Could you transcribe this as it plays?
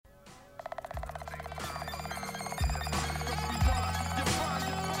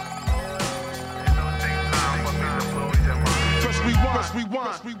We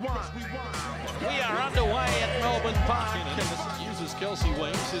are underway at Melbourne Park. Uses Kelsey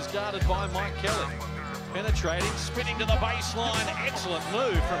Weems, who's guarded by Mike Kelly. Penetrating, spinning to the baseline. Excellent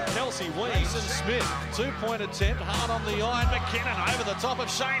move from Kelsey Weems and Smith. Two-point attempt, hard on the eye. McKinnon over the top of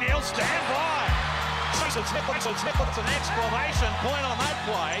Shane Hill. Stand by. It's an exclamation point on that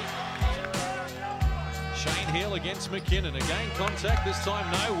play. Shane Hill against McKinnon. Again, contact, this time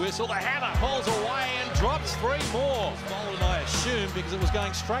no whistle. The hammer pulls away and drops three more. Followed, I assume, because it was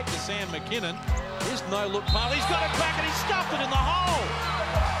going straight to Sam McKinnon. His no-look pass. He's got it back and he stuffed it in the hole.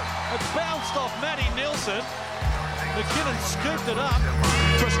 It bounced off Matty Nielsen. McKinnon scooped it up.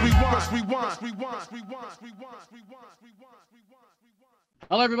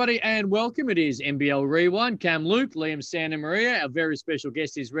 Hello, everybody, and welcome. It is NBL Rewind. Cam Luke, Liam Santa Maria. Our very special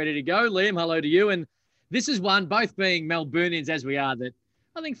guest is ready to go. Liam, hello to you. And this is one, both being Melburnians as we are, that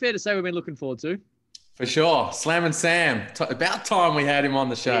I think fair to say we've been looking forward to. For sure. Slam and Sam. About time we had him on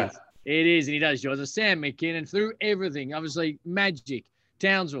the show. It is, and he does, George. Sam McKinnon through everything. Obviously, Magic,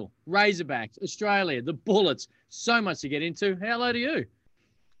 Townsville, Razorbacks, Australia, the Bullets. So much to get into. Hello to you.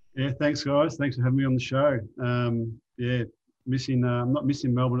 Yeah, thanks, guys. Thanks for having me on the show. Not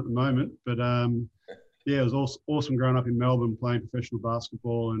missing Melbourne at the moment, but it was awesome growing up in Melbourne, playing professional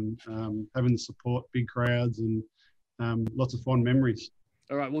basketball and having the support, big crowds, and lots of fond memories.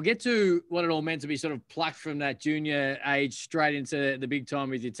 All right, we'll get to what it all meant to be sort of plucked from that junior age straight into the big time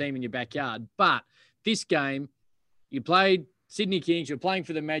with your team in your backyard. But this game, you played Sydney Kings, you're playing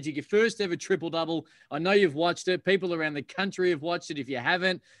for the Magic, your first ever triple-double. I know you've watched it. People around the country have watched it. If you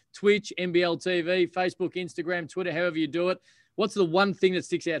haven't, Twitch, NBL TV, Facebook, Instagram, Twitter, however you do it. What's the one thing that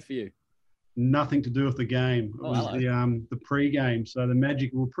sticks out for you? Nothing to do with the game. It was the pre-game. So the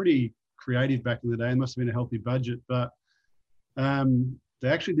Magic were pretty creative back in the day. It must have been a healthy budget, but they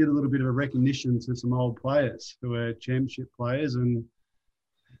actually did a little bit of a recognition to some old players who were championship players. And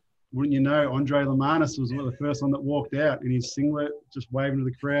wouldn't you know, Andre Lamanis was the first one that walked out in his singlet, just waving to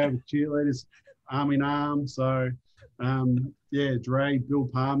the crowd with cheerleaders, arm in arm. So, Dre, Bill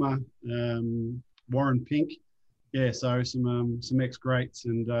Palmer, Warren Pink. Yeah, so some ex-greats.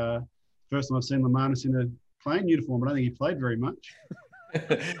 And first time I've seen Lamanis in a playing uniform, but I don't think he played very much.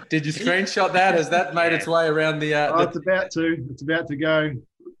 Did you screenshot that? Has that made its way around the... It's about to. It's about to go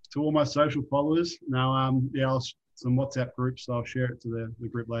to all my social followers. Now, some WhatsApp groups, so I'll share it to the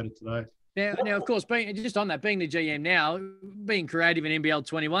group later today. Now, of course, being the GM now, being creative in NBL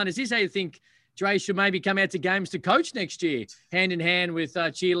 21, is this how you think Dre should maybe come out to games to coach next year, hand in hand with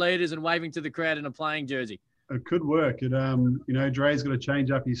cheerleaders and waving to the crowd in a playing jersey? It could work. Dre's got to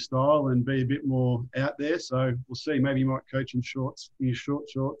change up his style and be a bit more out there. So we'll see. Maybe he might coach in his short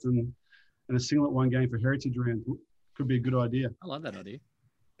shorts and a singlet one game for Heritage Round. Could be a good idea. I love that idea.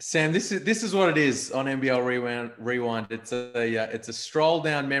 Sam, this is what it is on NBL Rewind. It's a stroll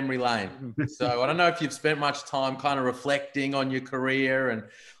down memory lane. So I don't know if you've spent much time kind of reflecting on your career and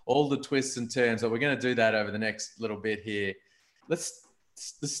all the twists and turns, but we're going to do that over the next little bit here. Let's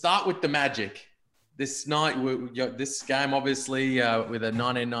start with the Magic. This night, this game, obviously, with a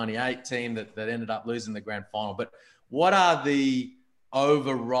 1998 team that ended up losing the grand final. But what are the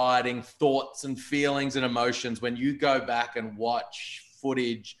overriding thoughts and feelings and emotions when you go back and watch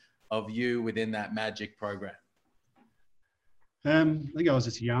footage of you within that Magic program? I think I was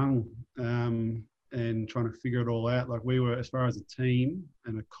just young and trying to figure it all out. Like, we were, as far as a team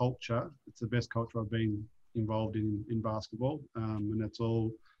and a culture, it's the best culture I've been involved in basketball. And that's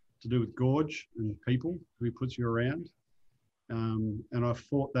all to do with Gorge and people who he puts you around. And I've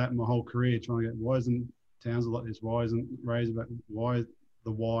fought that my whole career, trying to get, why isn't Townsville like this? Why isn't Razorback? Why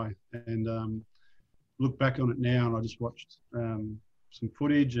the why? And look back on it now, and I just watched some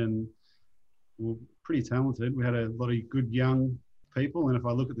footage, and we're pretty talented. We had a lot of good young people, and if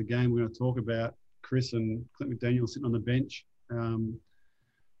I look at the game, we're going to talk about Chris and Clint McDaniel sitting on the bench.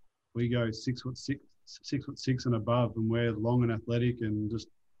 We go 6'6" and above, and we're long and athletic and just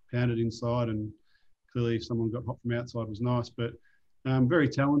pounded inside, and clearly if someone got hot from outside, it was nice. But very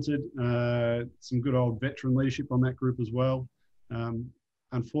talented, some good old veteran leadership on that group as well.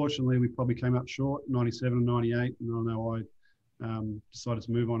 Unfortunately, we probably came up short, 97 and 98, and I know I decided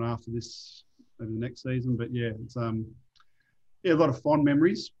to move on after this over the next season. But yeah, it's a lot of fond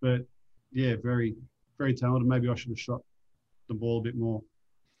memories, but yeah, very, very talented. Maybe I should have shot the ball a bit more.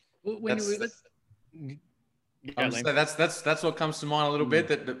 That's what comes to mind a little bit,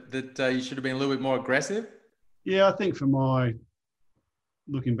 that you should have been a little bit more aggressive. Yeah, I think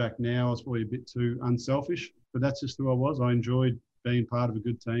looking back now, I was probably a bit too unselfish, but that's just who I was. I enjoyed being part of a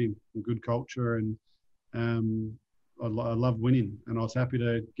good team and good culture, and I love winning, and I was happy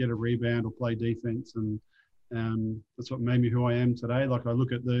to get a rebound or play defense and That's what made me who I am today. Like I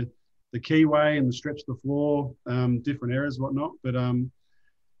look at the keyway and the stretch of the floor, different errors, whatnot. But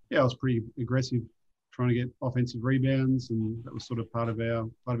yeah, I was pretty aggressive trying to get offensive rebounds, and that was sort of part of our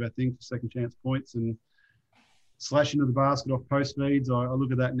thing for second chance points and slash into the basket off post feeds. I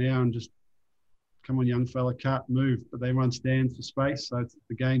look at that now and just, come on, young fella, cut, move. But they run stands for space, so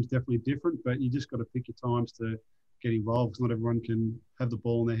the game's definitely different. But you just got to pick your times to get involved, because not everyone can have the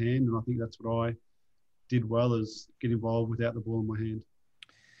ball in their hand, and I think that's what I did well, is get involved without the ball in my hand.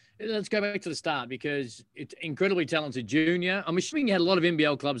 Let's go back to the start, because it's incredibly talented junior. I'm assuming you had a lot of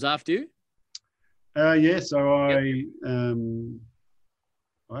NBL clubs after you. Yeah, so I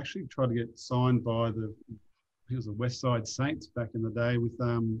actually tried to get signed by I think it was the Westside Saints back in the day with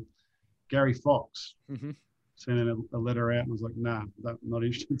Gary Fox. Mm-hmm. Sent in a letter out and was like, nah, not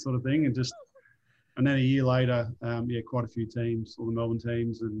interested, sort of thing. And then a year later, quite a few teams, all the Melbourne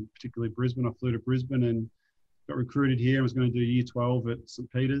teams, and particularly Brisbane. I flew to Brisbane and got recruited here. I was going to do year 12 at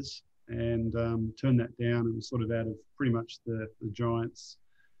St. Peter's, and turned that down. It was sort of out of pretty much the Giants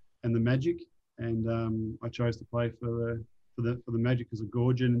and the Magic. And I chose to play for the Magic as a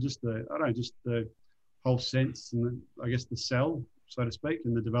Gorgon, and just the whole sense and I guess the sell, so to speak,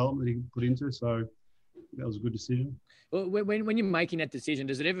 and the development he put into. So that was a good decision. Well, when you're making that decision,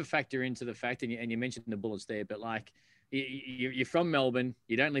 does it ever factor into the fact, and you mentioned the Bullets there, but like you're from Melbourne,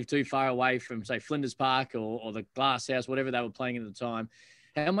 you don't live too far away from, say, Flinders Park or the Glass House, whatever they were playing at the time.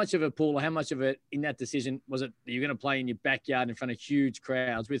 How much of a pull, or how much of it in that decision was it that you're going to play in your backyard in front of huge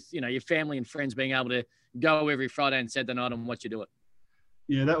crowds with, your family and friends being able to go every Friday and Saturday night and watch you do it?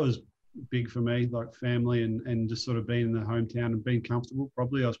 Yeah, that was big for me, like family and just sort of being in the hometown and being comfortable. I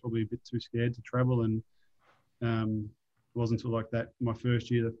was probably a bit too scared to travel, and it wasn't until like that my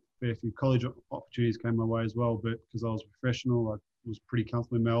first year that a fair few college opportunities came my way as well. But because I was professional, I was pretty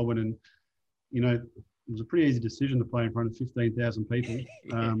comfortable in Melbourne, and it was a pretty easy decision to play in front of 15,000 people.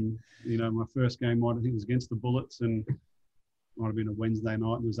 My first game I think was against the Bullets, and might have been a Wednesday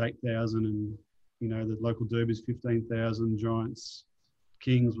night, and it was 8,000, and the local derby's 15,000, Giants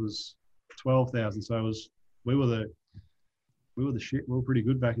Kings was 12,000. So we were the shit. We were pretty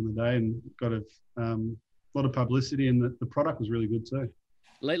good back in the day, and got a lot of publicity, and the product was really good too.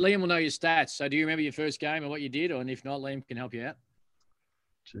 Liam will know your stats. So do you remember your first game and what you did? Or if not, Liam can help you out.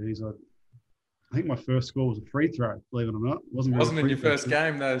 Jeez, I think my first score was a free throw, believe it or not. It wasn't in your first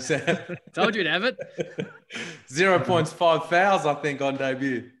game, though, Sam. Told you to have it. 0 points, 5 fouls, I think, on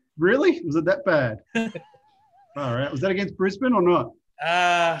debut. Really? Was it that bad? All right. Was that against Brisbane or not?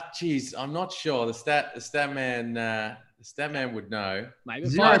 I'm not sure. The stat man would know. Mate,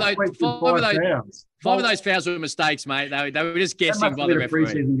 five of those fouls were mistakes, mate. They were just guessing by the referee.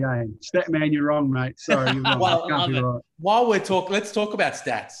 Preseason game. Stat man, you're wrong, mate. Sorry, you're wrong. Well, can't be right. While let's talk about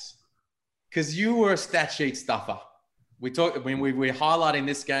stats. Because you were a stat sheet stuffer. We're highlighting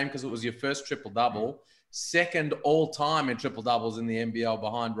this game because it was your first triple-double, second all-time in triple-doubles in the NBL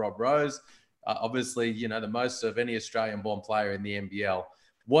behind Rob Rose. Obviously, the most of any Australian-born player in the NBL.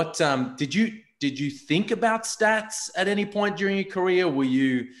 What did you think about stats at any point during your career?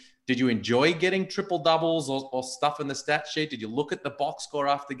 Did you enjoy getting triple-doubles or stuff in the stat sheet? Did you look at the box score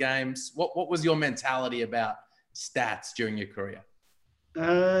after games? What was your mentality about stats during your career?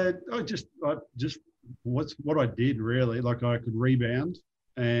 I just what I did really. Like I could rebound,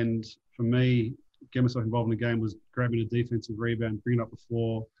 and for me, get myself involved in the game was grabbing a defensive rebound, bringing it up the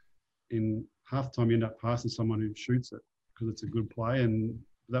floor. In halftime, you end up passing someone who shoots it because it's a good play, and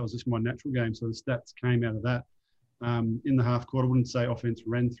that was just my natural game. So the stats came out of that. In the half court, I wouldn't say offense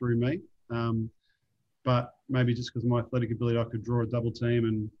ran through me, but maybe just because of my athletic ability, I could draw a double team,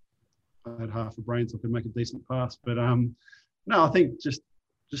 and I had half a brain, so I could make a decent pass. But no, I think just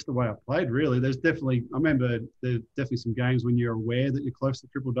the way I played, really. I remember there's definitely some games when you're aware that you're close to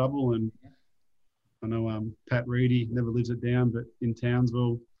triple-double, and I know Pat Reedy never lives it down, but in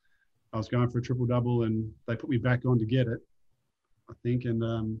Townsville, I was going for a triple-double, and they put me back on to get it, I think,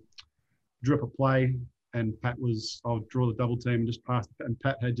 and drew up a play, and I'll draw the double team and just pass it, and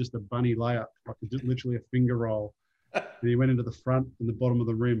Pat had just a bunny layup, like literally a finger roll, and he went into the front and the bottom of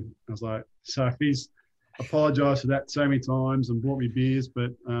the rim. I was like, so he's apologised for that so many times and bought me beers,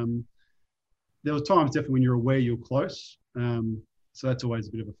 but there was times definitely when you're aware you're close. So that's always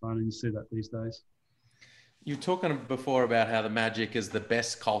a bit of a fun, and you see that these days. You were talking before about how the Magic is the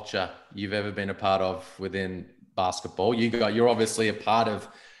best culture you've ever been a part of within basketball. You're obviously a part of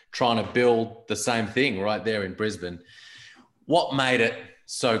trying to build the same thing right there in Brisbane. What made it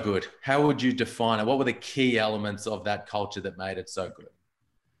so good? How would you define it? What were the key elements of that culture that made it so good?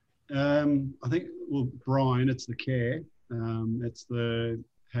 I think, Brian, it's the care. It's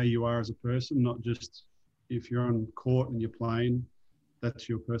how you are as a person, not just, if you're on court and you're playing, that's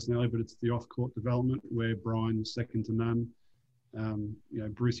your personality, but it's the off-court development where Brian was second to none.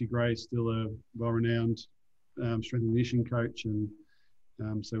 Brucey Gray is still a well-renowned strength and conditioning coach, and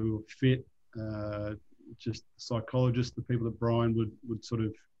so we were fit. Just psychologists, the people that Brian would sort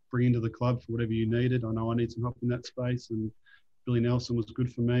of bring into the club for whatever you needed. I know I need some help in that space, and Billy Nelson was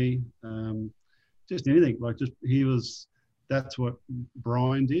good for me. Just anything, that's what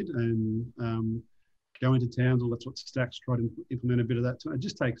Brian did, and going to Townsville, that's what Stacks tried to implement a bit of that. It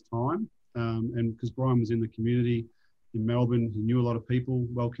just takes time, and because Brian was in the community in Melbourne, he knew a lot of people,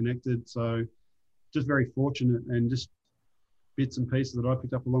 well connected, so just very fortunate, and just bits and pieces that I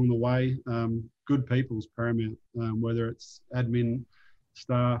picked up along the way. Good people is paramount, whether it's admin,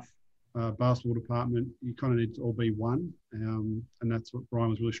 staff, basketball department, you kind of need to all be one, and that's what Brian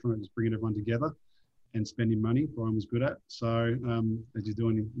was really strong at, is bringing everyone together and spending money. Brian was good at. So as he's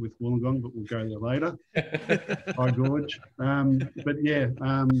doing with Wollongong, but we'll go there later. Hi, Gorge.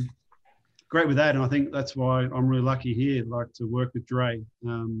 Great with that, and I think that's why I'm really lucky here, to work with Dre.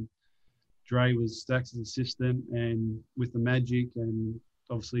 Dre was Stacks' assistant and with the Magic, and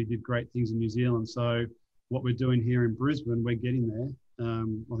obviously did great things in New Zealand. So what we're doing here in Brisbane, we're getting there.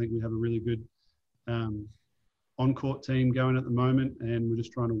 I think we have a really good on-court team going at the moment, and we're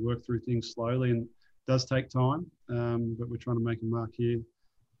just trying to work through things slowly, and it does take time, but we're trying to make a mark here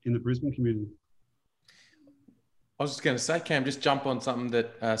in the Brisbane community. I was just going to say, Cam, just jump on something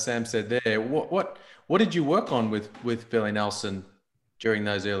that Sam said there. What did you work on with Billy Nelson during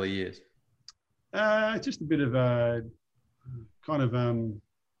those early years? Just a bit of a kind of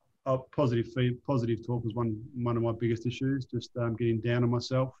positive talk was one of my biggest issues. Just getting down on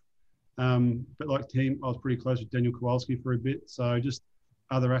myself. But like team, I was pretty close with Daniel Kowalski for a bit. So just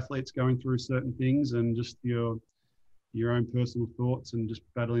other athletes going through certain things, and just your own personal thoughts and just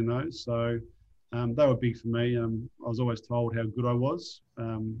battling those. So they were big for me. I was always told how good I was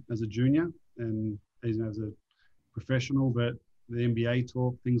as a junior and as a professional, but the NBA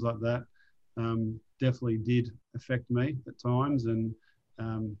talk, things like that, definitely did affect me at times, and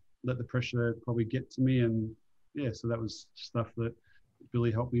let the pressure probably get to me. And so that was stuff that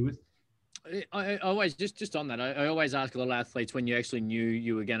Billy helped me with. I always, just on that, I always ask a lot of athletes when you actually knew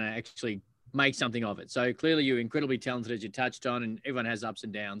you were going to actually make something of it. So clearly you're incredibly talented, as you touched on, and everyone has ups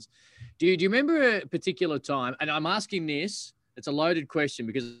and downs. Do you remember a particular time? And I'm asking this, it's a loaded question,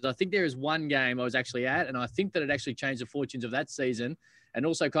 because I think there is one game I was actually at, and I think that it actually changed the fortunes of that season, and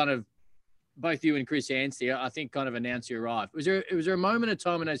also kind of both you and Chris Anstey, I think, kind of announced you arrived. Was there a moment of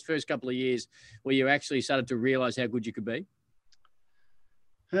time in those first couple of years where you actually started to realise how good you could be?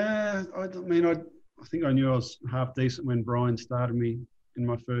 I think I knew I was half decent when Brian started me in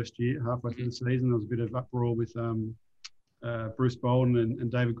my first year, halfway through the season. There was a bit of uproar with Bruce Bolden and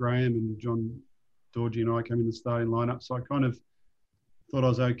David Graham, and John Dorji and I came in the starting lineup. So I kind of thought I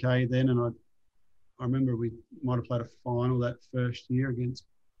was okay then. And I remember we might have played a final that first year against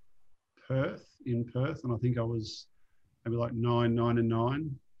Perth, and I think I was maybe like 9-9-9.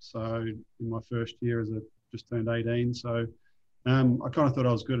 So in my first year, as I just turned 18. So I kind of thought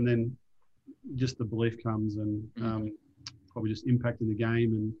I was good, and then just the belief comes, and probably just impacted the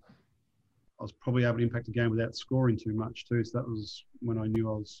game, and I was probably able to impact the game without scoring too much too. So that was when I knew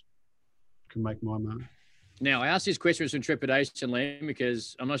I could make my mark. Now, I asked this question with some trepidation, Liam,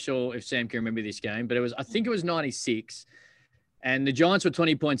 because I'm not sure if Sam can remember this game, but I think it was 96. And the Giants were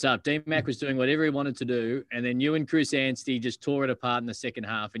 20 points up. D-Mac was doing whatever he wanted to do. And then you and Chris Anstey just tore it apart in the second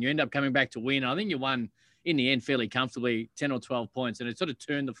half. And you end up coming back to win. I think you won, in the end, fairly comfortably, 10 or 12 points. And it sort of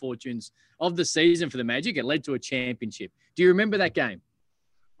turned the fortunes of the season for the Magic. It led to a championship. Do you remember that game?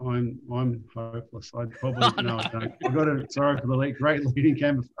 I'm hopeless. I probably no, I don't. I've got to. Sorry for the great leading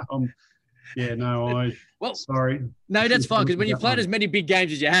game. Sorry. No, that's fine, because when you played as many big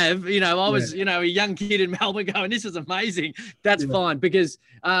games as you have, I was, a young kid in Melbourne going, this is amazing. That's fine, because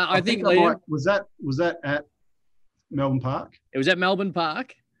I think Liam, was that at Melbourne Park? It was at Melbourne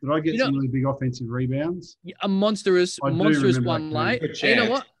Park. Did I get some really big offensive rebounds? A monstrous one late. You know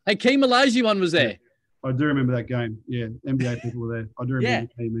what? Hey, Key Malaysia one was there. Yeah. I do remember that game. Yeah, NBA people were there. I do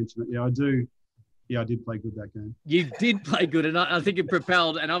remember you mentioned it. Yeah, I do. Yeah, I did play good that game. You did play good, and I think it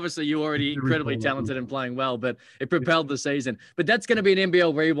propelled, and obviously you're already incredibly talented and playing well, but it propelled the season. But that's going to be an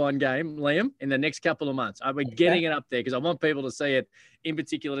NBL Rewind game, Liam, in the next couple of months. We're getting it up there because I want people to see it, in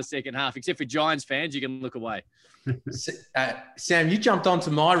particular the second half. Except for Giants fans, you can look away. Sam, you jumped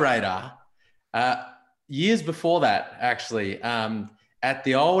onto my radar years before that, actually, at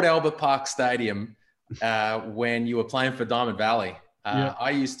the old Albert Park Stadium when you were playing for Diamond Valley. I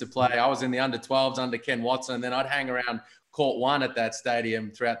used to play, I was in the under-12s under Ken Watson, and then I'd hang around court 1 at that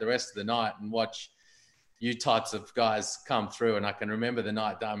stadium throughout the rest of the night and watch you types of guys come through. And I can remember the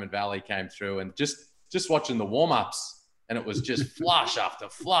night Diamond Valley came through, and just watching the warm-ups, and it was just flush after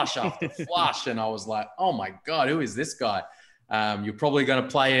flush after flush. And I was like, oh my God, who is this guy? You're probably going to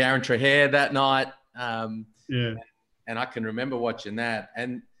play Aaron Trahair that night. Yeah. And I can remember watching that.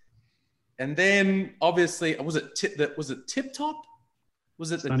 And then obviously, was it Tip Top?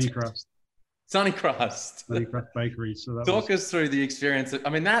 Was it the Sunny Crust? Sunny Crust. Sunny Crust Bakery. So that Talk us through the experience. I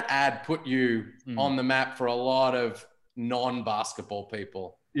mean, that ad put you on the map for a lot of non-basketball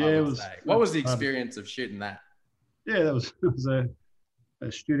people. Yeah, it was. What was the experience of shooting that? Yeah, it was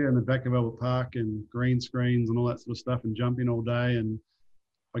a studio in the back of Albert Park and green screens and all that sort of stuff, and jumping all day. And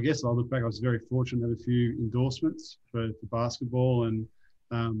I guess I look back, I was very fortunate to have a few endorsements for basketball and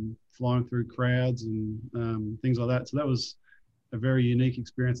flying through crowds and things like that. So that was a very unique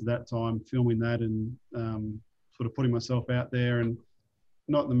experience at that time, filming that and sort of putting myself out there. And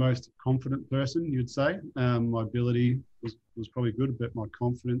not the most confident person, you'd say. My ability was probably good, but my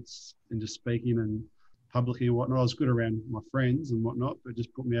confidence in just speaking and publicly and whatnot, I was good around my friends and whatnot, but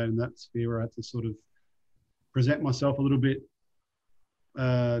just put me out in that sphere where I had to sort of present myself a little bit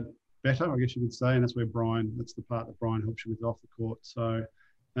better, I guess you could say. And that's the part that Brian helps you with off the court. So,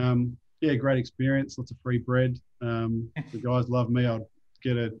 yeah, great experience, lots of free bread. The guys love me. I'd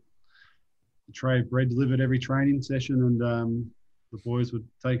get a tray of bread delivered every training session, and the boys would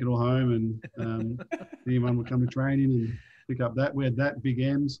take it all home, and anyone would come to training and pick up that. We had that, big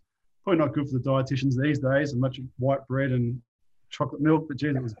M's. Probably not good for the dietitians these days, and much white bread and chocolate milk, but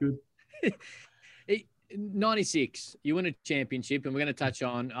geez, it was good. 96, you win a championship, and we're going to touch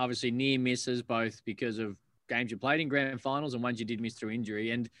on obviously near misses, both because of games you played in grand finals and ones you did miss through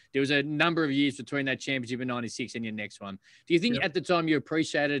injury. And there was a number of years between that championship in 96 and your next one. Do you think at the time you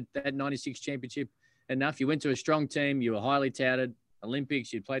appreciated that 96 championship enough? You went to a strong team, you were highly touted,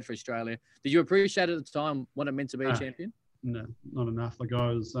 Olympics, you played for Australia. Did you appreciate at the time what it meant to be a champion? No, not enough. Like I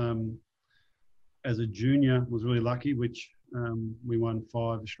was, as a junior, was really lucky, which we won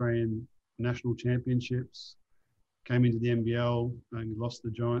 5 Australian national championships, came into the NBL, and lost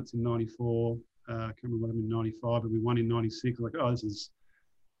the Giants in 94. I can't remember what happened in 95, but we won in 96. Like, oh, this is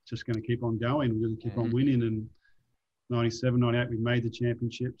just going to keep on going. We're going to keep on winning. And 97, 98, we made the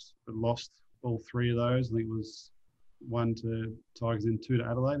championships, but lost all 3 of those. I think it was 1 to Tigers and 2 to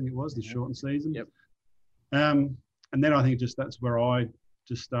Adelaide, I think it was, the shortened season. Yep. And then I think just that's where I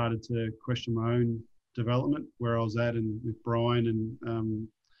just started to question my own development, where I was at, and with Brian and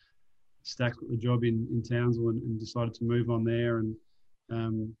Stacks got the job in Townsville and decided to move on there. And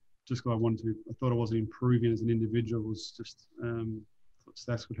just because I thought I wasn't improving as an individual, was just thought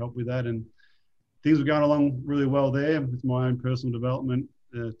Stacks could help with that. And things were going along really well there with my own personal development,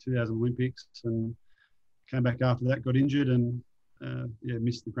 2000 Olympics, and came back after that, got injured, and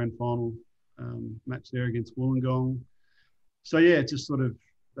missed the grand final match there against Wollongong. So yeah, just sort of,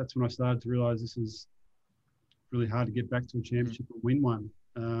 that's when I started to realise this is really hard to get back to a championship and win one.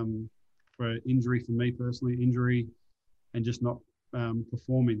 For injury, for me personally, injury and just not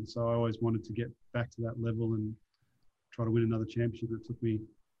performing. So I always wanted to get back to that level and try to win another championship. It took me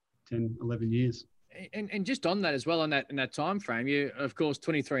 10, 11 years. And just on that as well, in that time frame, you, of course,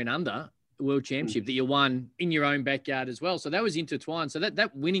 23 and under, World Championship that you won in your own backyard as well. So that was intertwined. So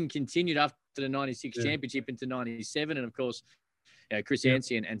that winning continued after the 96 championship into 97. And of course, Chris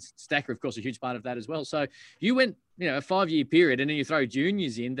Yancey and Stacker, of course, a huge part of that as well. So you went, a 5-year period, and then you throw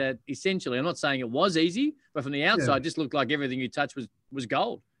juniors in that essentially, I'm not saying it was easy, but from the outside, it just looked like everything you touched was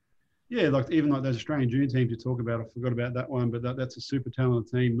gold. Yeah, even like those Australian junior teams you talk about, I forgot about that one, but that's a super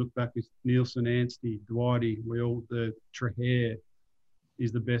talented team. Look back with Nielsen, Anstey, Dwighty, the Trahair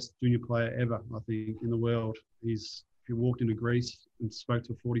is the best junior player ever, I think, in the world. If you walked into Greece and spoke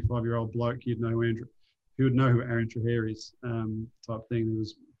to a 45-year-old bloke, he would know who Aaron Trahair is, type thing. It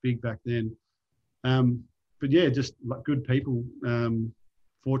was big back then. But yeah, just like good people,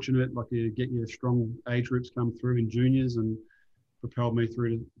 fortunate, like you get your strong age groups come through in juniors and propelled me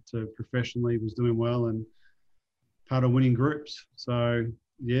through to professionally, was doing well and part of winning groups. So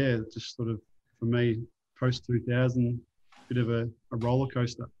yeah, just sort of, for me, post 2000, bit of a roller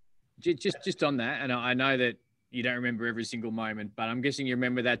coaster. Just on that, and I know that you don't remember every single moment, but I'm guessing you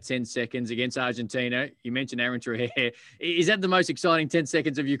remember that 10 seconds against Argentina. You mentioned Aaron Trahair. Is that the most exciting 10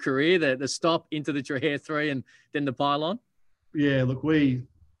 seconds of your career, the stop into the Trahair 3 and then the pylon? Yeah, look, we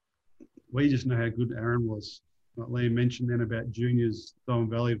just know how good Aaron was. Like Liam mentioned then about juniors, Diamond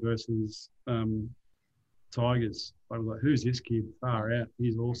Valley versus Tigers. I was like, who's this kid? Far out.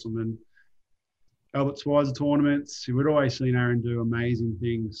 He's awesome. And Albert Schweitzer tournaments, we'd always seen Aaron do amazing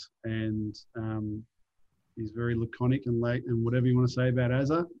things. And he's very laconic and late and whatever you want to say about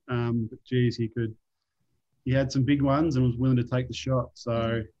Azza. But geez, he could he had some big ones and was willing to take the shot.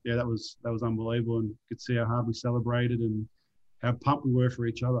 So yeah, that was unbelievable, and could see how hard we celebrated and how pumped we were for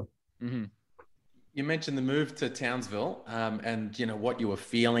each other. Mm-hmm. You mentioned the move to Townsville, and you know what you were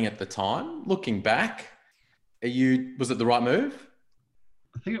feeling at the time. Looking back, was it the right move?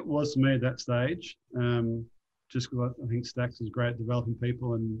 I think it was for me at that stage, just because I think Stacks was great at developing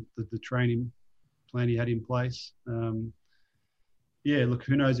people and the training plan he had in place. Yeah, look,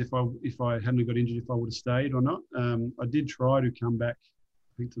 who knows if I hadn't got injured, if I would have stayed or not. I did try to come back,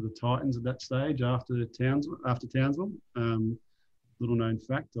 I think, to the Titans at that stage after Townsville. Little known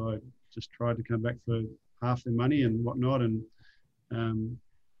fact, I just tried to come back for half their money and whatnot, and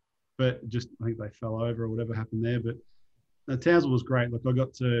but just I think they fell over or whatever happened there. But Townsville was great. Like I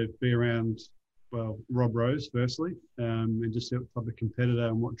got to be around, well, Rob Rose firstly, and just see what type of competitor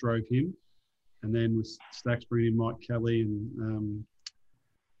and what drove him. And then with Stacks bringing in Mike Kelly and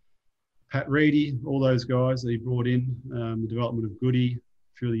Pat Reedy, all those guys that he brought in, the development of Goody,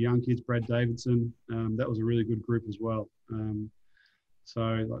 a few of the young kids, Brad Davidson, that was a really good group as well. So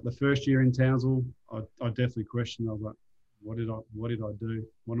like the first year in Townsville, I definitely questioned. I was like, what did I do?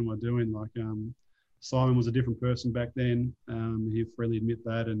 What am I doing? Like Simon was a different person back then. He'd freely admit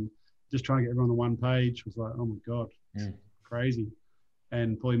that, and just trying to get everyone on one page was like, oh my God, crazy.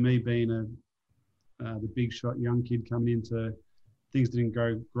 And probably me being the big shot young kid coming into, things didn't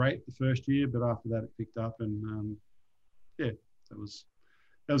go great the first year, but after that it picked up, and yeah, that was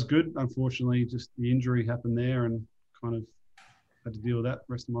good. Unfortunately, just the injury happened there, and kind of had to deal with that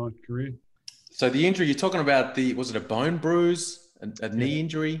the rest of my career. So the injury you're talking about, was it a bone bruise, a knee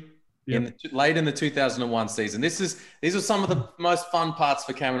injury? Yep. Late in the 2001 season. These are some of the most fun parts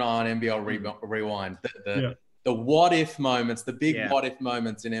for Cam and I on NBL Rewind. The what if moments, the big what if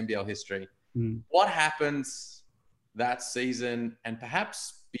moments in NBL history. What happens that season, and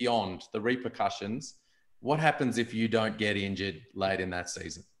perhaps beyond the repercussions? What happens if you don't get injured late in that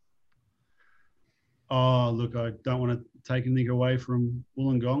season? Oh, look, I don't want to take anything away from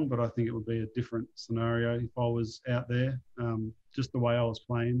Wollongong, but I think it would be a different scenario if I was out there. Just the way I was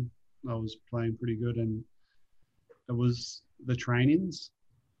playing pretty good, and it was the trainings,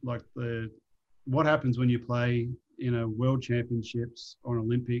 like what happens when you play in a World Championships or an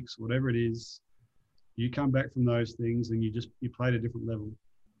Olympics, whatever it is. You come back from those things and you play at a different level.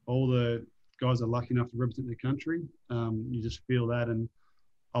 All the guys are lucky enough to represent their country. You just feel that, and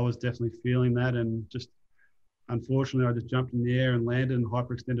I was definitely feeling that, and just unfortunately I just jumped in the air and landed and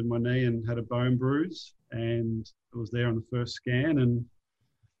hyperextended my knee and had a bone bruise, and it was there on the first scan, and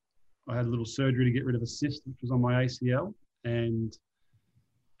I had a little surgery to get rid of a cyst which was on my ACL, and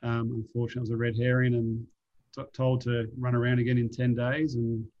unfortunately it was a red herring, and told to run around again in 10 days,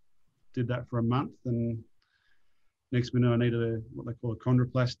 and did that for a month, and next minute I needed what they call a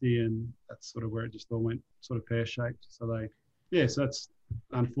chondroplasty, and that's sort of where it just all went sort of pear-shaped. So so that's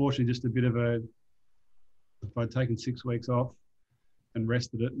unfortunately just a bit of if I'd taken 6 weeks off and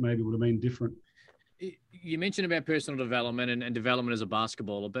rested it, maybe it would have been different. You mentioned about personal development and development as a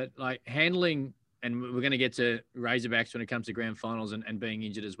basketballer, but like handling, and we're going to get to Razorbacks when it comes to grand finals and being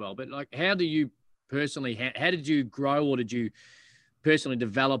injured as well. But like, how do you personally, how did you grow, or did you personally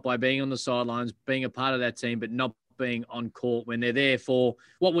develop by being on the sidelines, being a part of that team, but not being on court when they're there for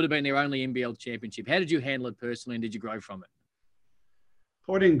what would have been their only NBL championship? How did you handle it personally, and did you grow from it?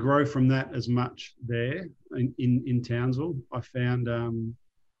 I didn't grow from that as much there in Townsville. I found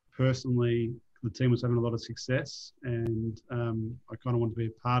personally the team was having a lot of success, and I kind of wanted to be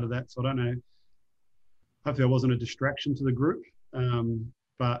a part of that. So I don't know, hopefully I wasn't a distraction to the group,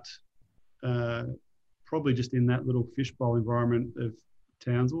 but probably just in that little fishbowl environment of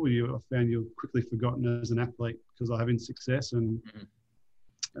Townsville, I found you're quickly forgotten as an athlete because of having success, and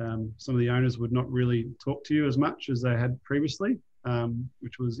some of the owners would not really talk to you as much as they had previously,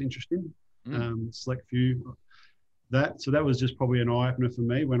 which was interesting. Select few. So that was just probably an eye-opener for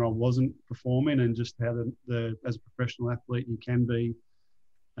me when I wasn't performing, and just how as a professional athlete you can be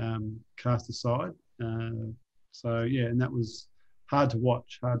cast aside. So yeah, and that was hard to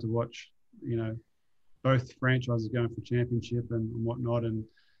watch. You know, both franchises going for championship and whatnot, and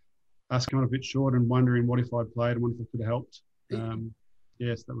us coming a bit short and wondering what if I'd played and what if I could have helped.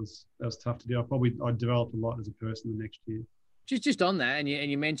 Yes, that was tough to do. I developed a lot as a person the next year. Just on that, and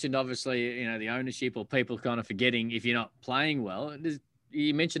you mentioned obviously, you know, the ownership or people kind of forgetting if you're not playing well.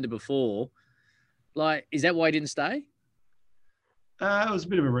 You mentioned it before. Like, is that why you didn't stay? It was a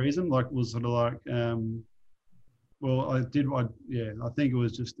bit of a reason. Like, it was sort of like, I think it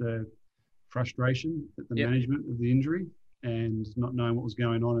was just a frustration at the management of the injury and not knowing what was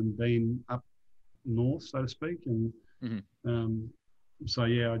going on and being up north, so to speak. And so,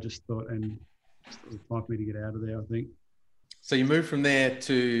 yeah, I just thought, and it was time for me to get out of there, I think. So you moved from there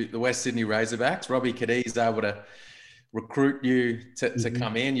to the West Sydney Razorbacks. Robbie Cadie's able to recruit you to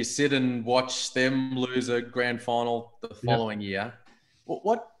come in. You sit and watch them lose a grand final the following year.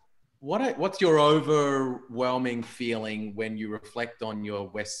 What's your overwhelming feeling when you reflect on your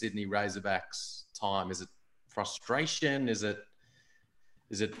West Sydney Razorbacks time? Is it frustration? Is it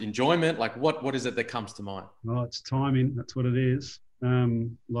enjoyment? Like what is it that comes to mind? Oh, it's timing. That's what it is.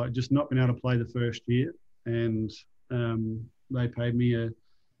 Like just not being able to play the first year, and they paid me a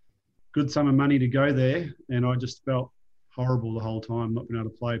good sum of money to go there, and I just felt horrible the whole time not being able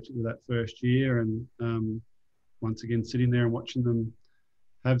to play, particularly that first year. And once again, sitting there and watching them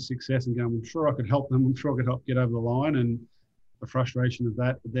have success and going, I'm sure I could help them. I'm sure I could help get over the line, and the frustration of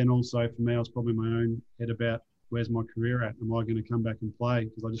that. But then also for me, I was probably in my own head about where's my career at? Am I going to come back and play?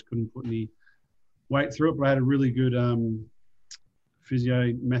 Because I just couldn't put any weight through it. But I had a really good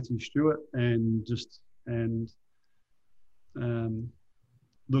physio, Matthew Stewart,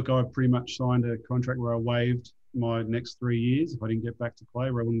 look, I pretty much signed a contract where I waived my next 3 years if I didn't get back to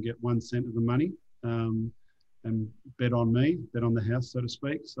play, where I wouldn't get 1 cent of the money, and bet on the house, so to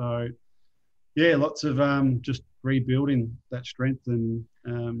speak. So, yeah, lots of just rebuilding that strength. And,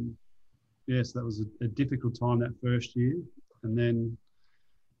 so that was a difficult time that first year. And then,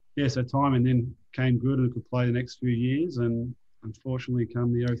 so timing then came good and I could play the next few years. And unfortunately,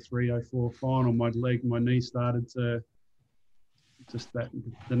 come the 03-04 final, my knee started to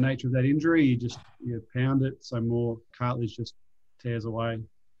the nature of that injury, you pound it, so more cartilage just tears away.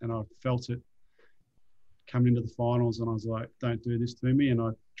 And I felt it coming into the finals, and I was like, don't do this to me. And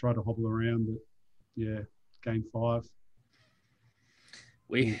I tried to hobble around, but game 5.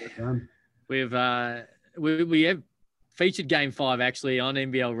 We have featured game 5 actually on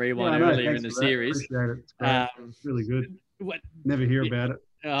NBL Rewind earlier in the series. Appreciate it. It's really good. Never hear about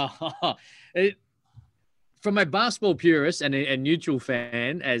it. From a basketball purist and a neutral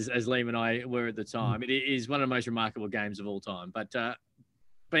fan, as Liam and I were at the time, it is one of the most remarkable games of all time. But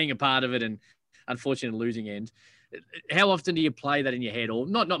being a part of it and unfortunately losing end, how often do you play that in your head? Or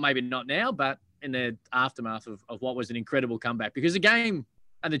not maybe not now, but in the aftermath of what was an incredible comeback? Because the game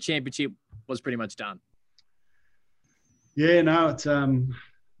and the championship was pretty much done. Yeah, no, it's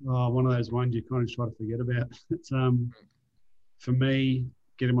one of those ones you kind of try to forget about. It's for me,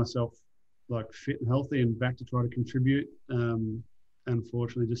 getting myself like fit and healthy and back to try to contribute.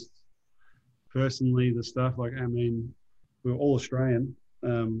 Unfortunately, just personally, the stuff we were all Australian,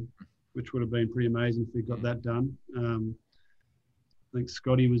 which would have been pretty amazing if we got that done. I think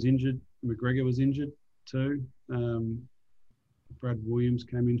Scotty was injured, McGregor was injured too. Brad Williams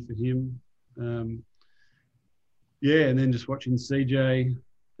came in for him. And then just watching CJ,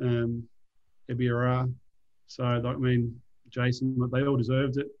 Ebiara. So, Jason, they all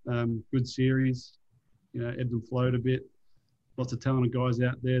deserved it. Good series, ebbed and flowed a bit. Lots of talented guys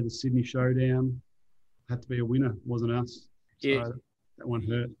out there. The Sydney Showdown had to be a winner, wasn't us. Yeah. So that one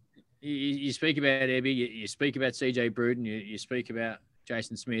hurt. You speak about Ebby, you speak about CJ Bruton, you speak about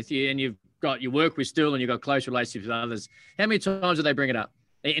Jason Smith, and you work with Stool and you've got close relationships with others. How many times do they bring it up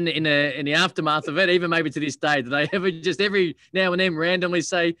in the aftermath of it? Even maybe to this day, do they ever just every now and then randomly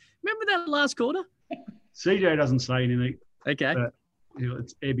say, "Remember that last quarter"? CJ doesn't say anything. Okay. But,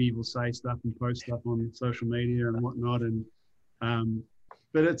 it's Ebby will say stuff and post stuff on social media and whatnot, and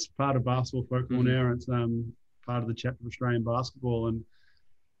but it's part of basketball folklore now. It's part of the chapter of Australian basketball, and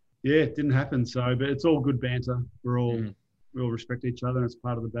it didn't happen. So, but it's all good banter. We all respect each other, and it's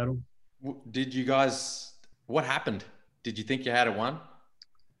part of the battle. Did you guys? What happened? Did you think you had it won?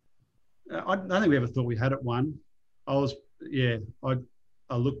 I don't think we ever thought we had it won. I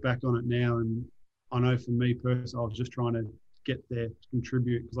look back on it now, and I know for me personally, I was just trying to get there to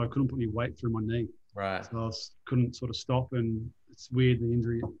contribute because I couldn't put any weight through my knee. Right. So I couldn't sort of stop, and it's weird, the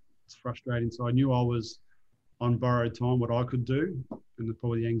injury. It's frustrating. So I knew I was on borrowed time, what I could do, and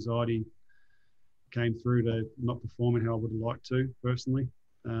probably the anxiety came through to not performing how I would have liked to personally.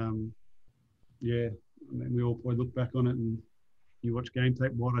 We all probably look back on it, and you watch game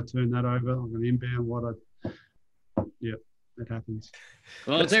tape. Why'd I turn that over? I'm an inbound. It happens.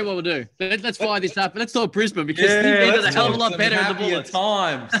 Well, I'll tell you what we'll do. Let's fire this up. Let's talk Brisbane because they're a hell of a lot better in the Bullets.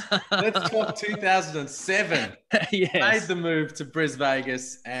 Times. Let's talk 2007. Yes. Made the move to Brisbane,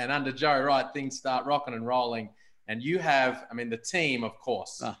 and under Joe Wright, things start rocking and rolling. And you have, the team, of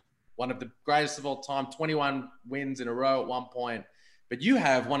course, one of the greatest of all time, 21 wins in a row at one point. But you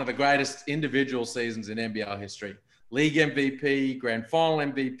have one of the greatest individual seasons in NBL history. League MVP, Grand Final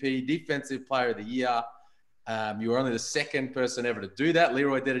MVP, Defensive Player of the Year. You were only the second person ever to do that.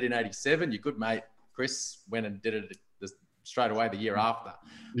 Leroy did it in 87. Your good mate, Chris, went and did it straight away the year after.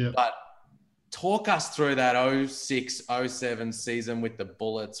 Yeah. But talk us through that 06-07 season with the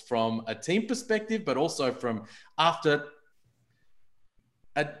Bullets from a team perspective, but also from after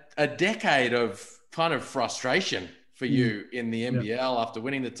a decade of kind of frustration for you in the NBL after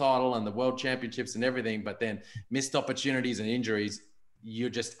winning the title and the World Championships and everything, but then missed opportunities and injuries. You're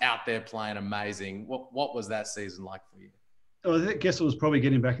just out there playing amazing. What was that season like for you? I guess it was probably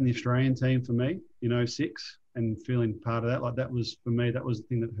getting back in the Australian team for me in 06 and feeling part of that. Like that was, for me, that was the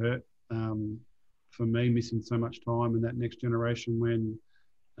thing that hurt for me, missing so much time in that next generation when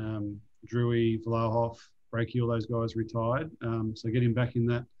Drewy, Vlahoff, Breaky, all those guys retired. So getting back in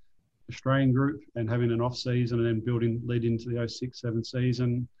that Australian group and having an off season and then leading into the 06-07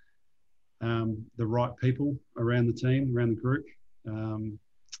 season, the right people around the team, around the group.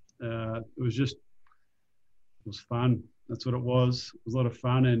 It was fun. That's what it was. It was a lot of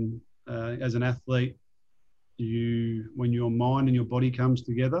fun. And as an athlete, when your mind and your body comes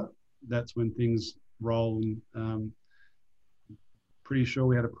together, that's when things roll. And pretty sure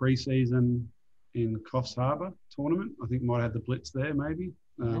we had a pre-season in Coffs Harbour tournament. I think might have had the Blitz there maybe,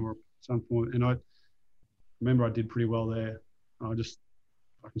 or at some point. And I remember I did pretty well there. I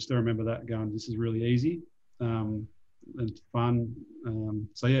can still remember that going, this is really easy and fun.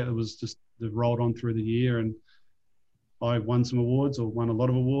 So yeah, it was just, it rolled on through the year and I won some awards or won a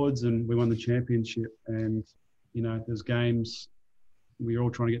lot of awards and we won the championship. And, there's games, we were all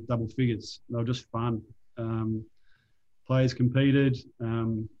trying to get double figures. They were just fun. Players competed.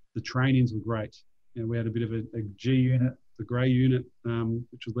 The trainings were great. We had a bit of a G unit, the grey unit,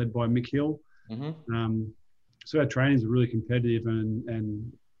 which was led by Mick Hill. So our trainings were really competitive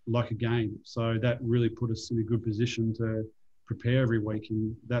and like a game. So that really put us in a good position to prepare every week.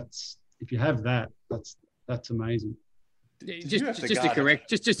 And if you have that, that's amazing. Just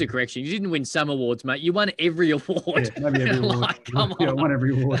a correction. You didn't win some awards, mate. You won every award. Yeah, maybe every award. Come on. I won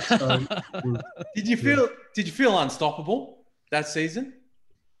every award. So, Did you feel unstoppable that season?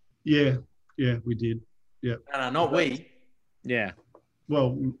 Yeah, we did. Yeah. No, not we. Yeah.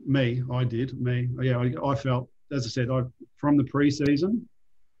 Well, I did. I felt, as I said, from the pre-season,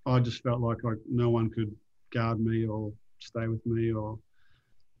 I just felt like no one could guard me or stay with me, or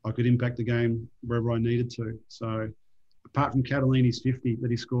I could impact the game wherever I needed to. So apart from Catalini's 50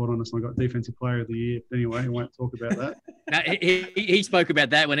 that he scored on us, I got Defensive Player of the Year. Anyway, I won't talk about that. No, he spoke about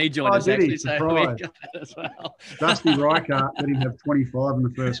that when he joined us, actually. So we got that as well. Dusty Reichert let him have 25 in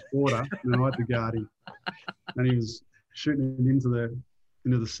the first quarter, and I had to guard him. And he was shooting it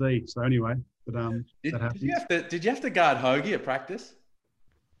into the sea. So anyway, but that happened. Did you have to guard Hoagie at practice?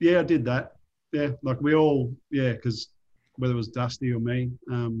 Yeah, I did that. Yeah, like we all, because whether it was Dusty or me,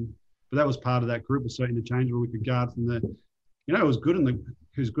 but that was part of that group, was so interchangeable. We could guard from it was good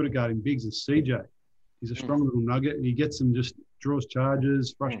who's good at guarding bigs is CJ. He's a strong little nugget and he gets them, just draws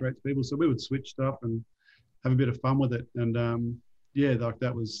charges, frustrates people. So we would switch stuff and have a bit of fun with it. And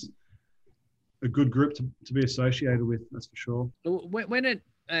that was a good group to be associated with, that's for sure.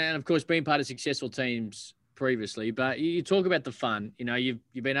 And of course, being part of successful teams previously, but you talk about the fun. You've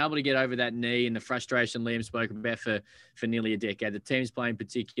been able to get over that knee and the frustration Liam spoke about for nearly a decade. The team's playing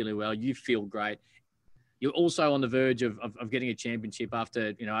particularly well. You feel great. You're also on the verge of getting a championship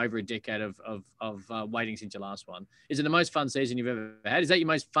after over a decade of waiting since your last one. Is it the most fun season you've ever had? Is that your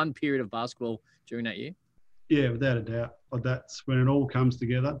most fun period of basketball during that year? Yeah, without a doubt. That's when it all comes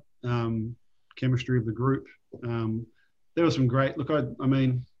together. Chemistry of the group. There was some great. Look, I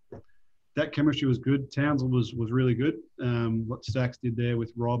mean, that chemistry was good. Townsville was really good. What Stacks did there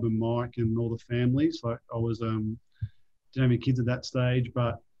with Rob and Mike and all the families. Like I was, didn't have any kids at that stage,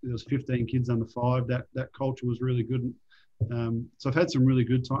 but there was 15 kids under 5. That culture was really good. So I've had some really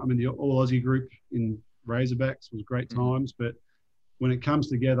good time. I mean, the All Aussie group in Razorbacks was great times, but when it comes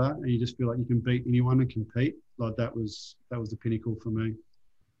together and you just feel like you can beat anyone and compete, like that was the pinnacle for me.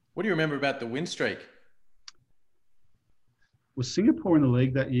 What do you remember about the win streak? Was Singapore in the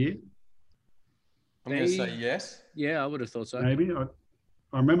league that year? I'm going to say yes. Yeah, I would have thought so. Maybe.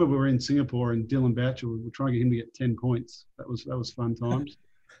 I remember we were in Singapore and Dylan Boucher, we were trying to get him to get 10 points. That was fun times.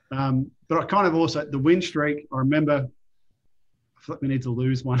 But I kind of also, the win streak, I remember, I feel like we need to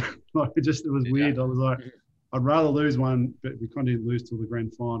lose one. It was weird. I was like, I'd rather lose one, but we kind of didn't lose till the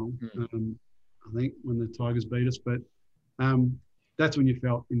grand final, I think, when the Tigers beat us. But that's when you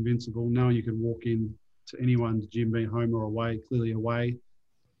felt invincible, knowing you could walk in to anyone's gym, being home or away, clearly away,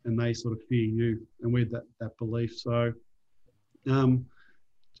 and they sort of fear you. And we had that belief. So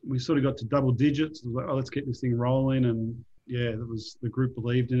we sort of got to double digits. It was like, let's get this thing rolling. And yeah, the group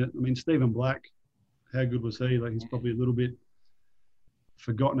believed in it. I mean, Stephen Black, how good was he? Like, he's probably a little bit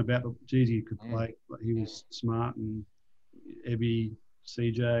forgotten about he could play. Like, he was smart, and Ebby,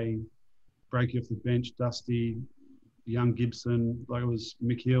 CJ, breaking off the bench, Dusty, young Gibson, like it was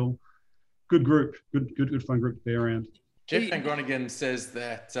Mick Hill. Good group, good fun group to be around. Jeff Van Groningen says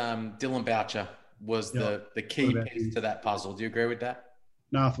that Dylan Boucher was the key piece to that puzzle. Do you agree with that?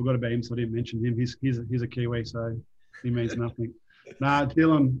 No, I forgot about him, so I didn't mention him. He's a Kiwi, so he means nothing. Nah,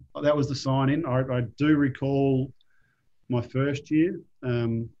 Dylan, that was the sign-in. I do recall my first year.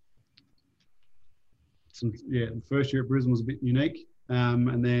 The first year at Brisbane was a bit unique.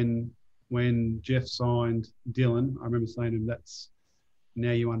 And then when Jeff signed Dylan, I remember saying to him,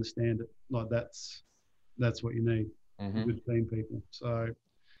 now you understand it. Like that's what you need. Mm-hmm. Good team people. So,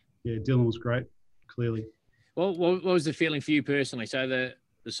 yeah, Dylan was great, clearly. Well, what was the feeling for you personally? So the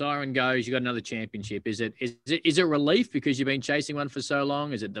siren goes, you got another championship. Is it relief because you've been chasing one for so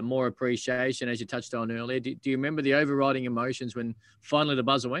long? Is it the more appreciation, as you touched on earlier? Do you remember the overriding emotions when finally the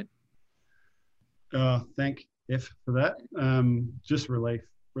buzzer went? Thank F for that. Just relief.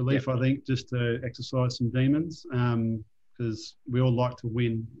 Yep. I think, just to exercise some demons, because we all like to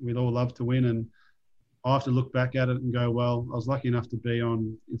win. We'd all love to win, and I have to look back at it and go, well, I was lucky enough to be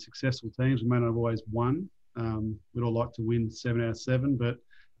in successful teams. We may not have always won. We'd all like to win 7 out of 7, but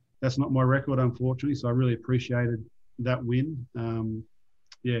that's not my record, unfortunately. So I really appreciated that win.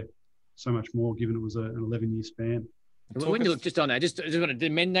 So much more, given it was an 11-year span. When you look just on that, just want the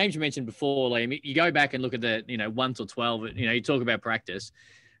names you mentioned before, Liam, you go back and look at the 1 to 12. You talk about practice.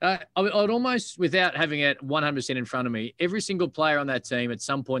 I'd almost, without having it 100% in front of me, every single player on that team at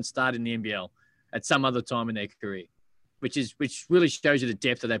some point started in the NBL at some other time in their career, which really shows you the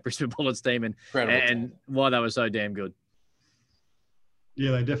depth of that Brisbane Bullets team and why they were so damn good.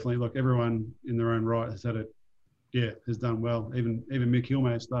 Yeah, they definitely, look, everyone in their own right has has done well. Even Mick Hill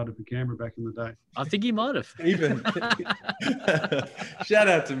may have started for Canberra back in the day. I think he might have. Even. Shout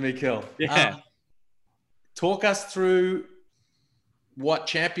out to Mick Hill. Yeah. Talk us through what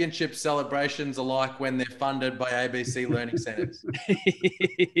championship celebrations are like when they're funded by ABC Learning Centres.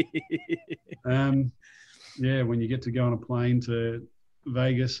 When you get to go on a plane to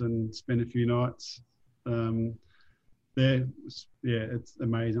Vegas and spend a few nights there, it's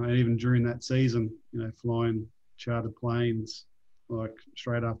amazing. And even during that season, flying chartered planes like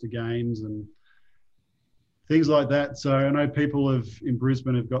straight after games and things like that. So I know people in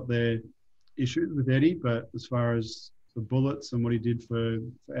Brisbane have got their issues with Eddie, but as far as the Bullets and what he did for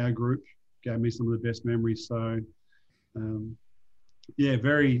our group, gave me some of the best memories. So,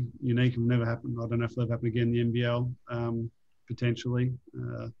 very unique. It'll never happen. I don't know if it'll ever happen again in the NBL, potentially.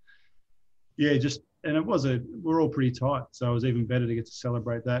 We're all pretty tight. So it was even better to get to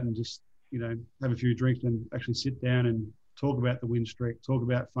celebrate that and just, have a few drinks and actually sit down and talk about the win streak, talk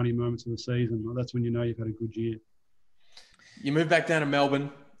about funny moments of the season. Well, that's when you know you've had a good year. You move back down to Melbourne.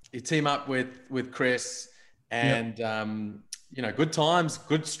 You team up with Chris. And, good times,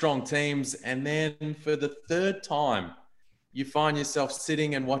 good, strong teams. And then for the third time, you find yourself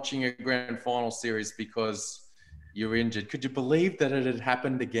sitting and watching a grand final series because you're injured. Could you believe that it had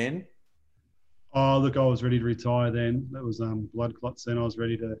happened again? Oh, look, I was ready to retire then. That was blood clots then. I was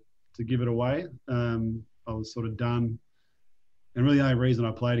ready to give it away. I was sort of done. And really the only reason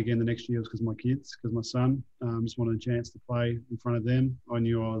I played again the next year was because my kids, because my son, just wanted a chance to play in front of them. I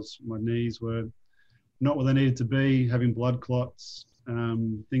knew my knees were not what they needed to be, having blood clots,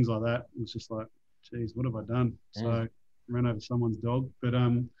 things like that. It was just like, geez, what have I done? So I ran over someone's dog. But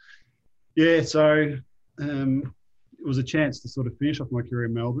it was a chance to sort of finish off my career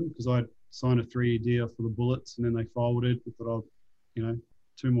in Melbourne because I'd signed a 3-year deal for the Bullets and then they folded. I thought,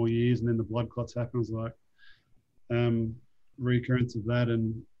 2 more years and then the blood clots happened. I was like, recurrence of that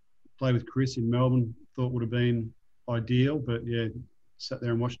and play with Chris in Melbourne thought would have been ideal, but sat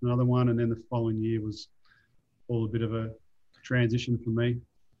there and watched another one, and then the following year was all a bit of a transition for me.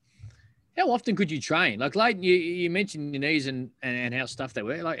 How often could you train? Like Leighton, you mentioned your knees and how stuff they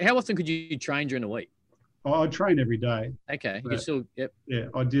were. Like, how often could you train during the week? I train every day. Okay, you still, yep. Yeah,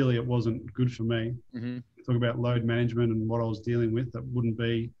 ideally it wasn't good for me. Mm-hmm. Talk about load management and what I was dealing with. That wouldn't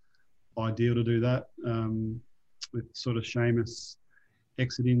be ideal to do that. With sort of Seamus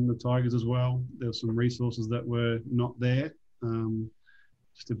exiting the Tigers as well, there were some resources that were not there.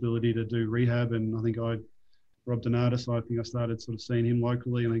 Just ability to do rehab, and I think Rob Donatus, I think I started sort of seeing him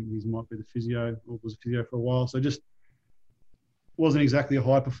locally. I think he might be the physio, or was a physio for a while. So just wasn't exactly a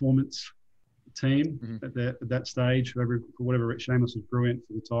high performance team at that stage. For whatever, Seamus was brilliant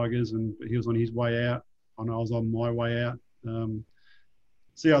for the Tigers, and he was on his way out. I know I was on my way out. I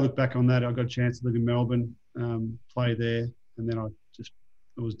look back on that. I got a chance to live in Melbourne, play there, and then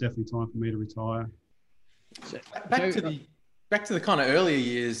it was definitely time for me to retire. Back to the kind of earlier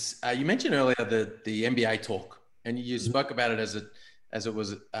years, you mentioned earlier the NBA talk, and you spoke about it as it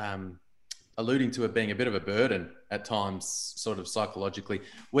was alluding to it being a bit of a burden at times, sort of psychologically.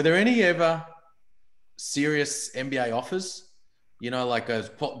 Were there any ever serious NBA offers? You know, like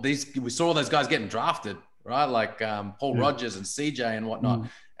we saw all those guys getting drafted, right? Like Paul Rogers and CJ and whatnot.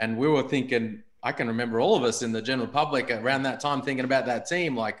 And we were thinking, I can remember all of us in the general public around that time thinking about that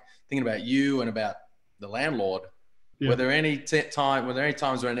team, like thinking about you and about the landlord. Yeah. Were there any times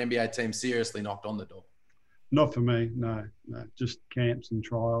where an NBA team seriously knocked on the door? Not for me, no. Just camps and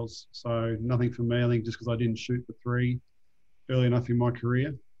trials. So nothing for me. I think just because I didn't shoot for three early enough in my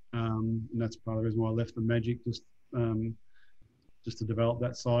career, and that's part of the reason why I left the Magic, just to develop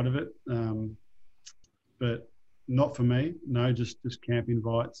that side of it. But not for me. No, just camp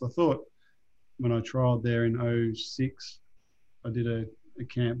invites. I thought when I trialled there in 06, I did a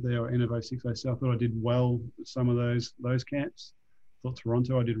camp there, or end of 06, 07. I thought I did well at some of those camps. I thought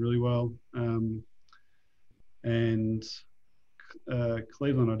Toronto, I did really well. And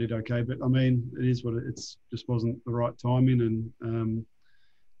Cleveland, I did okay. But I mean, it is what it's just wasn't the right timing. And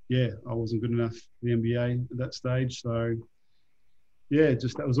I wasn't good enough for the NBA at that stage. So yeah,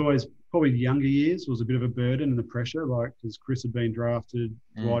 just that was always probably the younger years was a bit of a burden and the pressure, like because Chris had been drafted,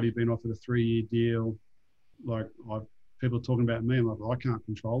 Dwight had been offered a 3-year deal. Like people are talking about me, I'm like, well, I can't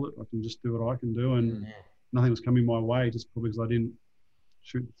control it. I can just do what I can do, and nothing was coming my way just probably because I didn't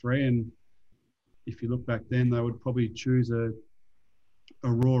shoot the three. And if you look back then, they would probably choose a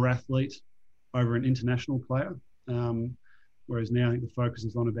raw athlete over an international player. Whereas now I think the focus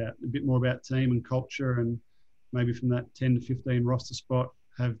is on a bit more about team and culture, and maybe from that 10 to 15 roster spot,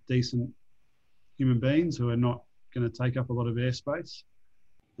 have decent human beings who are not going to take up a lot of airspace.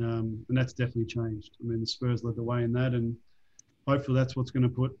 And that's definitely changed. I mean, the Spurs led the way in that, and hopefully that's what's going to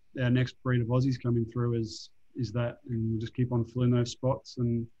put our next breed of Aussies coming through is that, and we'll just keep on filling those spots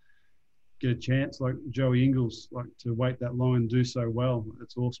and get a chance like Joey Ingles, like to wait that long and do so well.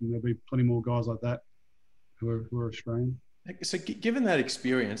 It's awesome. There'll be plenty more guys like that who are Australian. So given that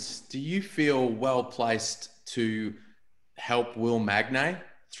experience, do you feel well placed to help Will Magnay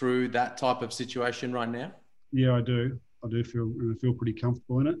through that type of situation right now? Yeah, I do. I do feel pretty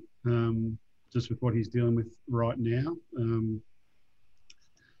comfortable in it, just with what he's dealing with right now.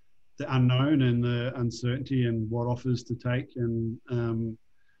 The unknown and the uncertainty and what offers to take, and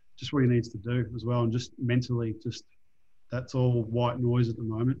just what he needs to do as well. And just mentally, just that's all white noise at the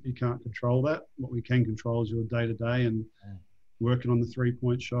moment. You can't control that. What we can control is your day-to-day, and working on the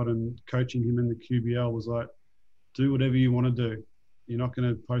three-point shot and coaching him in the QBL was like, do whatever you want to do. You're not going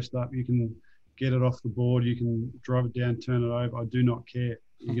to post up. You can get it off the board. You can drive it down, turn it over. I do not care.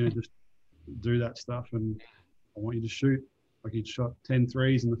 You're going to just do that stuff. And I want you to shoot. Like he'd shot 10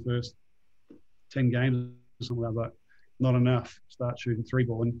 threes in the first 10 games or something like that. Not enough. Start shooting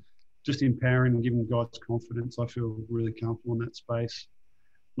 3-ball. And just empowering and giving guys confidence. I feel really comfortable in that space.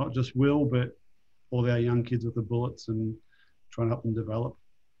 Not just Will, but all our young kids with the bullets and trying to help them develop.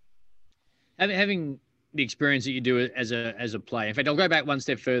 Having the experience that you do as a player. In fact, I'll go back one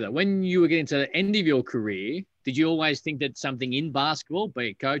step further. When you were getting to the end of your career, did you always think that something in basketball,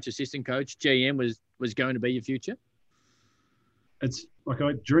 be it coach, assistant coach, GM, was going to be your future? It's like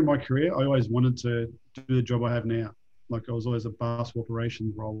during my career, I always wanted to do the job I have now. Like I was always a basketball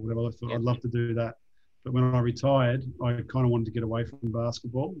operations role, whatever. I thought I'd love to do that. But when I retired, I kind of wanted to get away from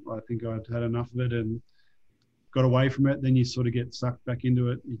basketball. I think I'd had enough of it and got away from it. Then you sort of get sucked back into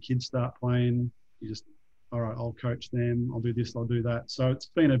it. Your kids start playing. You just, all right, I'll coach them. I'll do this, I'll do that. So it's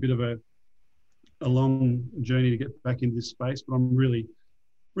been a bit of a long journey to get back into this space, but I'm really,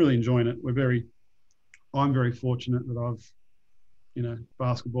 really enjoying it. I'm very fortunate that I've,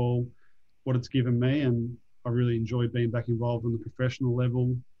 basketball, what it's given me, and I really enjoy being back involved on the professional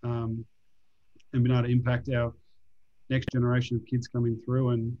level, and being able to impact our next generation of kids coming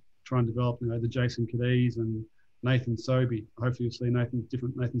through and try and develop, the Jason Cadiz and Nathan Sobey. Hopefully you'll see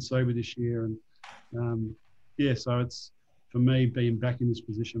different Nathan Sobey this year. And so it's, for me, being back in this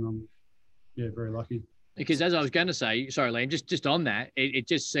position, I'm very lucky. Because as I was going to say, sorry, Liam, just on that, it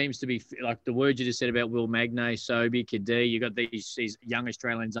just seems to be like the words you just said about Will Magnay, Sobey, Cadee, you got these young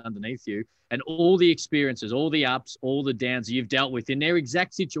Australians underneath you, and all the experiences, all the ups, all the downs you've dealt with in their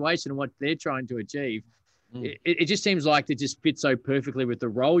exact situation and what they're trying to achieve. It just seems like it just fits so perfectly with the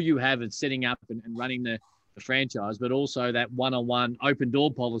role you have in setting up and running the franchise, but also that one-on-one open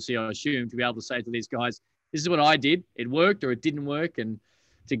door policy, I assume, to be able to say to these guys, this is what I did. It worked or it didn't work, and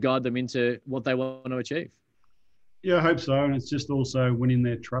to guide them into what they want to achieve. Yeah, I hope so. And it's just also winning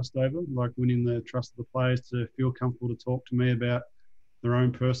their trust over, like winning the trust of the players to feel comfortable to talk to me about their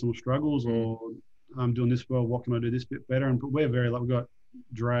own personal struggles, or I'm doing this well, what can I do this bit better? But we're we've got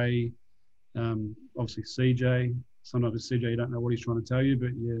Dre, obviously CJ, sometimes with CJ, you don't know what he's trying to tell you,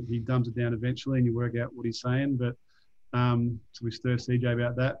 but yeah, he dumbs it down eventually and you work out what he's saying. But so we stir CJ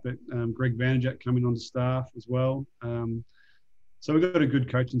about that. But Greg Vanderjack coming on to staff as well. So we've got a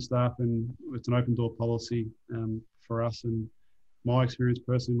good coaching staff, and it's an open door policy for us. And my experience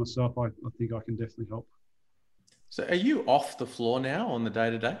personally, myself, I think I can definitely help. So are you off the floor now on the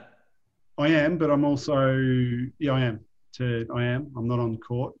day-to-day? I am, but I'm also, yeah, I am. I'm not on the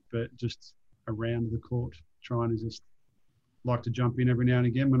court, but just around the court, trying to just like to jump in every now and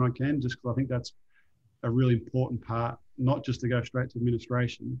again when I can, just because I think that's a really important part, not just to go straight to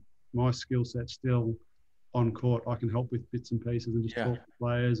administration. My skill set's still on court. I can help with bits and pieces and just talk to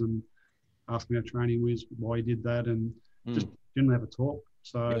players and ask me how training was, why you did that, and just generally have a talk.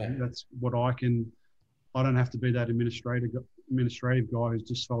 So that's what I can. I don't have to be that administrative guy who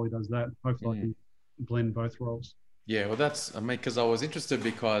just solely does that. Hopefully I can blend both roles. Yeah, well, because I was interested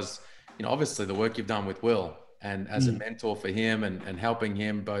because, obviously the work you've done with Will and as a mentor for him and helping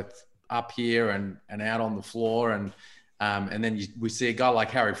him both up here and out on the floor. And then we see a guy like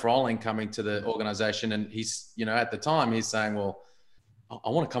Harry Froling coming to the organization, and he's, at the time he's saying, well, I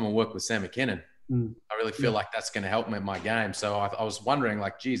want to come and work with Sam McKinnon. I really feel like that's going to help me in my game. So I was wondering,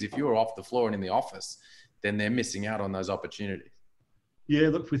 like, geez, if you were off the floor and in the office, then they're missing out on those opportunities. Yeah,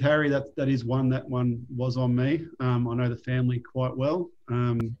 look, with Harry, that is one. That one was on me. I know the family quite well.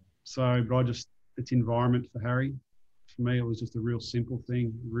 But it's environment for Harry. For me, it was just a real simple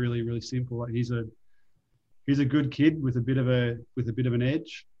thing, really, really simple. Like he's a good kid with a bit of an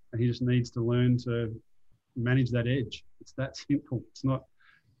edge, and he just needs to learn to manage that edge. It's that simple. It's not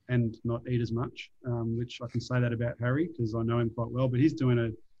eat as much, which I can say that about Harry because I know him quite well. But he's doing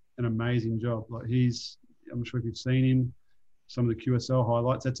an amazing job. Like I'm sure if you've seen him, some of the QSL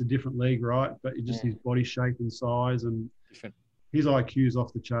highlights, that's a different league, right? But just his body shape and size and his IQ's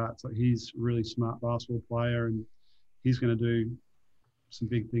off the charts. Like he's a really smart basketball player, and he's going to do some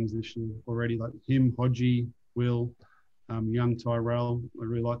big things this year already. Like him, Hodgie, Will, young Tyrell. I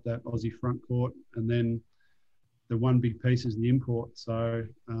really like that Aussie front court. And then the one big piece is the import. So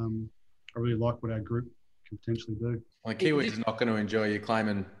I really like what our group can potentially do. Well, Kiwi is not going to enjoy you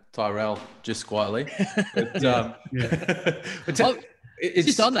claiming Tyrell just quietly. But, it's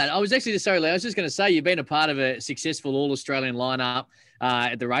just on that. I was just going to say, you've been a part of a successful All-Australian lineup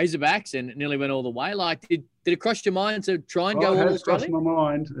at the Razorbacks and nearly went all the way. Like, did it cross your mind to try and go All-Australian? It has crossed my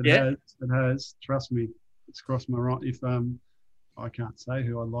mind. It has. Trust me, it's crossed my mind. If I can't say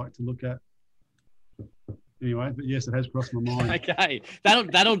who I'd like to look at. Anyway, but yes, it has crossed my mind. Okay,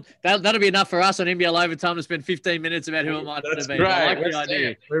 that'll be enough for us on NBL Overtime to spend 15 minutes about who it might have been. Great. I like the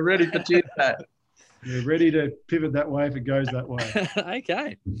idea. We're ready for that. We're ready to pivot that way if it goes that way.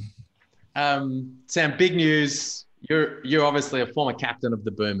 Okay. Sam, big news. You're obviously a former captain of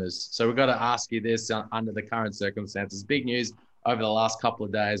the Boomers, so we've got to ask you this under the current circumstances. Big news over the last couple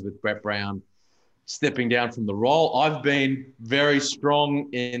of days with Brett Brown stepping down from the role. I've been very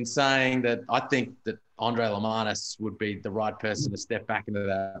strong in saying that I think that Andre Lamanis would be the right person to step back into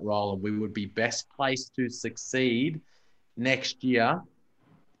that role, and we would be best placed to succeed next year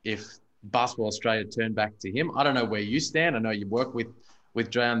if Basketball Australia turned back to him. I don't know where you stand. I know you work with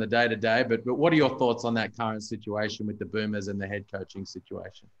Dre on the day-to-day, but what are your thoughts on that current situation with the Boomers and the head coaching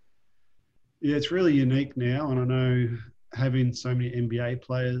situation? Yeah, it's really unique now, and I know having so many NBA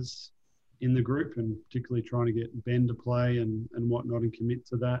players in the group and particularly trying to get Ben to play and whatnot and commit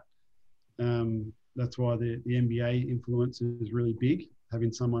to that. That's why the NBA influence is really big,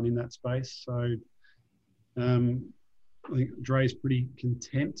 having someone in that space. So I think Dre's pretty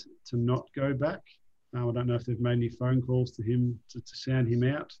content to not go back. I don't know if they've made any phone calls to him to sound him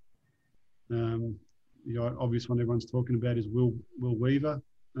out. The obvious one everyone's talking about is Will Weaver.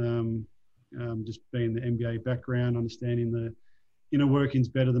 Just being the NBA background, understanding the inner workings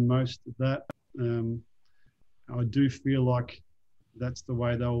better than most of that. I do feel like that's the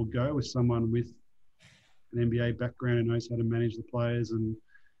way they'll go, with someone with an NBA background who knows how to manage the players and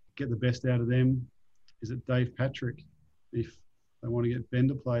get the best out of them. Is it Dave Patrick? If they want to get Ben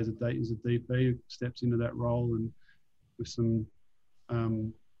to play as a DP who steps into that role, and with some, I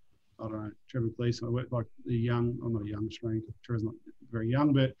don't know, Trevor Gleeson. I work like I'm not a young strength. Trevor's not very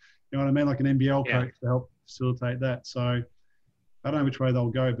young, but you know what I mean, like an NBL coach to help facilitate that. So I don't know which way they'll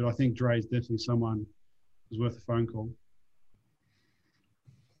go, but I think Dre is definitely someone who's worth a phone call.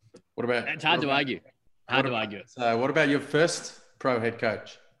 What about? It's hard to argue. So what about your first pro head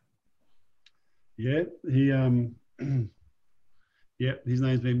coach? Yeah, he his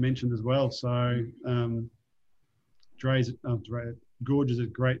name's been mentioned as well. So Gorge is a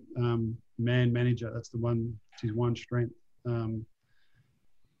great man manager. That's his one strength that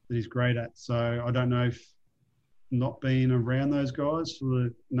he's great at. So I don't know if not being around those guys for a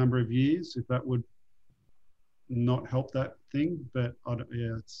number of years, if that would not help that thing. But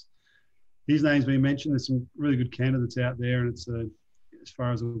it's his name's been mentioned. There's some really good candidates out there, and it's as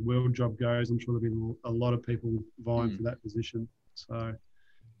far as a world job goes, I'm sure there'll be a lot of people vying for that position. So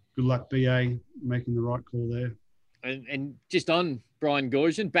good luck, BA, making the right call there. And just on Brian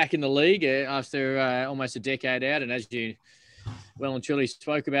Goorjian, back in the league after almost a decade out, and as you well and truly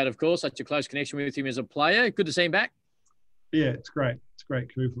spoke about, of course, such a close connection with him as a player. Good to see him back. Yeah, it's great. It's a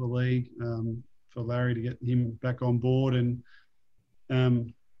great coup for the league, for Larry to get him back on board. And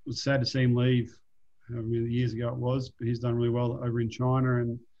it was sad to see him leave. However many years ago it was, but he's done really well over in China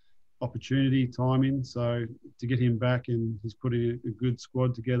and opportunity, timing. So to get him back, and he's putting a good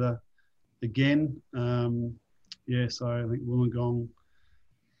squad together again. So I think Wollongong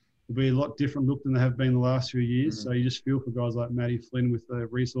will be a lot different look than they have been the last few years. So you just feel for guys like Matty Flynn with the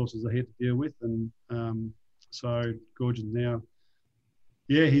resources they had to deal with. And so Goorjian now,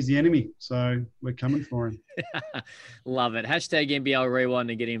 he's the enemy. So we're coming for him. Love it. Hashtag NBL Rewind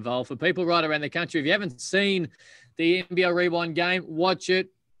to get involved. For people right around the country, if you haven't seen the NBL Rewind game, watch it.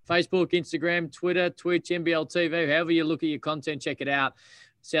 Facebook, Instagram, Twitter, Twitch, NBL TV, however you look at your content, check it out.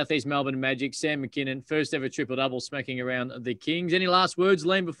 Southeast Melbourne Magic, Sam McKinnon, first ever triple-double smacking around the Kings. Any last words,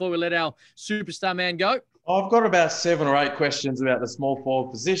 Liam, before we let our superstar man go? I've got about 7 or 8 questions about the small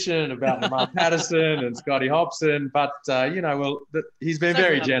forward position, about Lamar Patterson and Scotty Hobson, but, he's been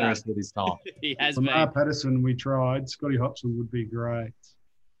very generous with his time. He has Lamar been. Patterson, we tried. Scotty Hobson would be great.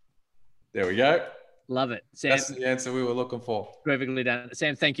 There we go. Love it. Sam, that's the answer we were looking for. Perfectly done.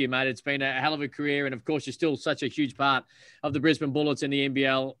 Sam, thank you, mate. It's been a hell of a career. And, of course, you're still such a huge part of the Brisbane Bullets and the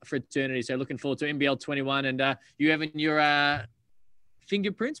NBL fraternity. So looking forward to NBL 21. And you having your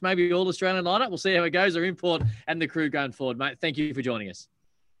fingerprints, maybe All-Australian lineup. We'll see how it goes, our import and the crew going forward, mate. Thank you for joining us.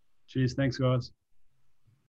 Cheers. Thanks, guys.